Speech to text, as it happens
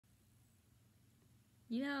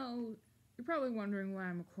You know, you're probably wondering why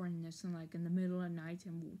I'm recording this in the middle of the night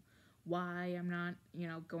and why I'm not,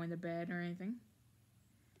 going to bed or anything.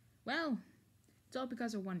 Well, it's all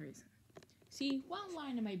because of one reason. See, while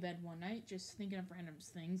lying in my bed one night, just thinking of random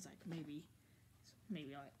things, like maybe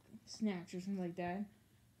like snacks or something like that,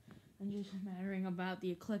 and just mattering about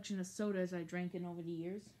the collection of sodas I drank in over the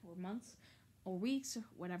years, or months, or weeks, or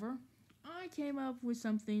whatever, I came up with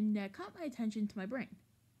something that caught my attention to my brain.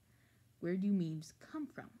 Where do memes come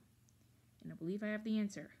from? And I believe I have the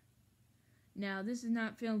answer. Now, this is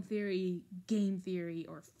not film theory, game theory,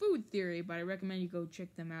 or food theory, but I recommend you go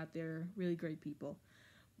check them out. They're really great people.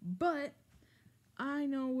 But I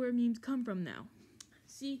know where memes come from now.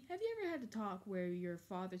 See, have you ever had a talk where your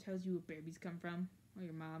father tells you where babies come from? Or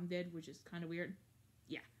your mom did, which is kind of weird?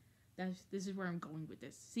 Yeah, this is where I'm going with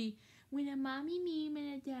this. See, when a mommy meme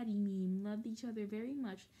and a daddy meme loved each other very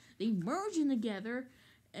much, they merged in together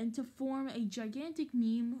and to form a gigantic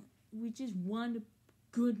meme, which is one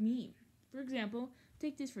good meme. For example,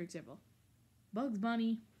 take this for example. Bugs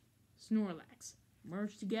Bunny, Snorlax,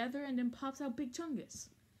 merge together and then pops out Big Chungus.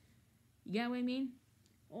 You get what I mean?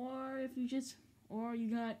 Or you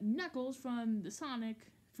got Knuckles from the Sonic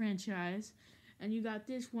franchise, and you got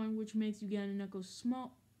this one which makes Knuckles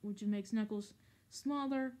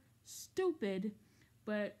smaller, stupid,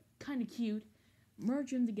 but kind of cute.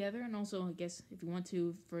 Merge them together, and also, I guess, if you want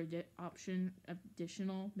to, for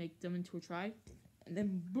additional, make them into a tribe, and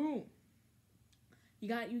then boom, you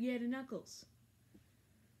get a Knuckles.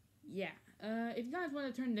 Yeah, if you guys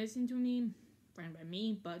want to turn this into a meme, fine by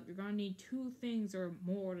me, but you're gonna need 2 things or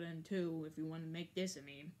more than 2 if you want to make this a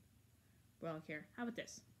meme. Well, here, how about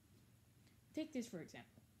this? Take this for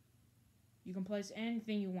example. You can place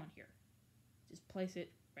anything you want here. Just place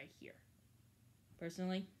it right here.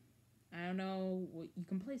 Personally, I don't know what you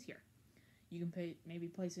can place here. You can maybe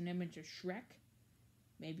place an image of Shrek.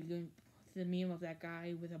 Maybe you can put the meme of that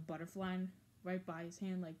guy with a butterfly right by his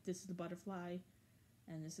hand, like this is the butterfly,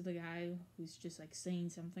 and this is the guy who's just like saying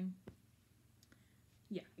something.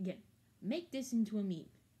 Yeah, again, make this into a meme.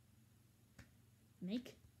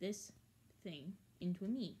 Make this thing into a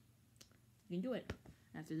meme. You can do it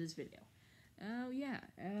after this video. Oh yeah,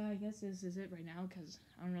 I guess this is it right now because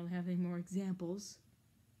I don't really have any more examples.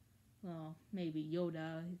 Well, maybe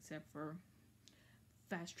Yoda, except for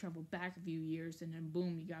fast travel back a few years, and then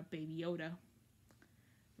boom, you got Baby Yoda.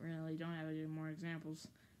 Really don't have any more examples.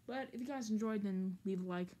 But if you guys enjoyed, then leave a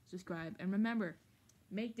like, subscribe, and remember,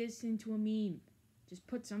 make this into a meme. Just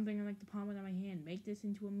put something like the palm of my hand. Make this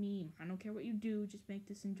into a meme. I don't care what you do, just make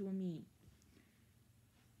this into a meme.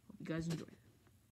 Hope you guys enjoyed.